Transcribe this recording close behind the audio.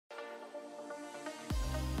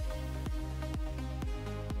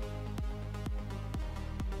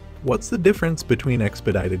What's the difference between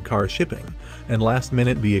expedited car shipping and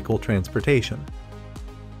last-minute vehicle transportation?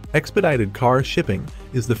 Expedited car shipping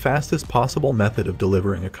is the fastest possible method of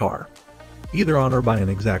delivering a car, either on or by an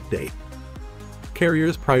exact date.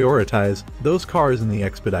 Carriers prioritize those cars in the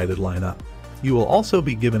expedited lineup. You will also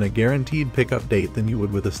be given a guaranteed pickup date than you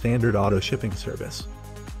would with a standard auto shipping service.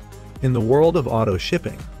 In the world of auto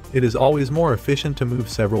shipping, it is always more efficient to move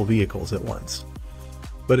several vehicles at once.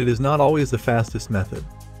 But it is not always the fastest method.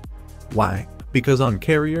 Why? Because on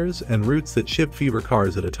carriers and routes that ship fewer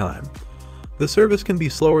cars at a time, the service can be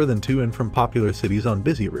slower than to and from popular cities on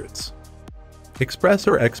busy routes. Express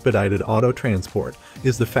or expedited auto transport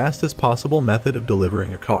is the fastest possible method of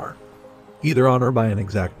delivering a car, either on or by an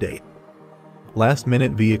exact date.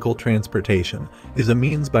 Last-minute vehicle transportation is a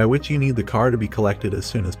means by which you need the car to be collected as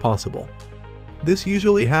soon as possible. This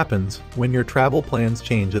usually happens when your travel plans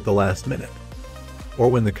change at the last minute, or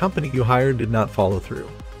when the company you hired did not follow through.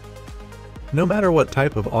 No matter what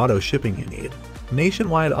type of auto shipping you need,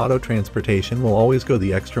 nationwide auto transportation will always go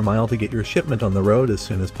the extra mile to get your shipment on the road as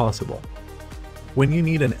soon as possible. When you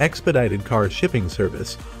need an expedited car shipping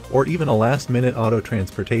service, or even a last-minute auto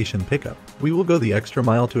transportation pickup, we will go the extra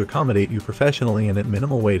mile to accommodate you professionally and at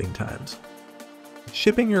minimal waiting times.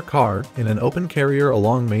 Shipping your car in an open carrier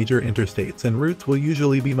along major interstates and routes will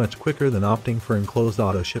usually be much quicker than opting for enclosed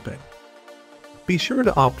auto shipping. Be sure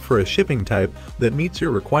to opt for a shipping type that meets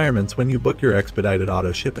your requirements when you book your expedited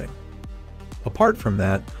auto shipping. Apart from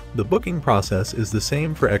that, the booking process is the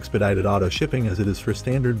same for expedited auto shipping as it is for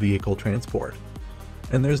standard vehicle transport,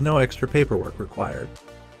 and there's no extra paperwork required.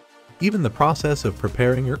 Even the process of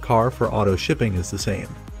preparing your car for auto shipping is the same,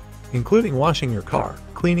 including washing your car,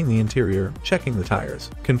 cleaning the interior, checking the tires,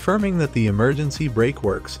 confirming that the emergency brake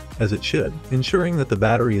works as it should, ensuring that the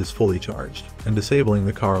battery is fully charged, and disabling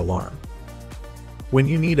the car alarm. When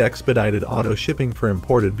you need expedited auto shipping for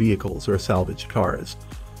imported vehicles or salvaged cars,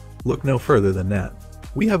 look no further than that.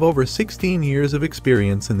 We have over 16 years of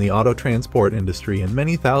experience in the auto transport industry and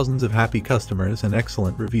many thousands of happy customers and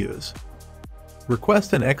excellent reviews.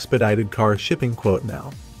 Request an expedited car shipping quote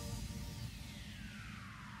now.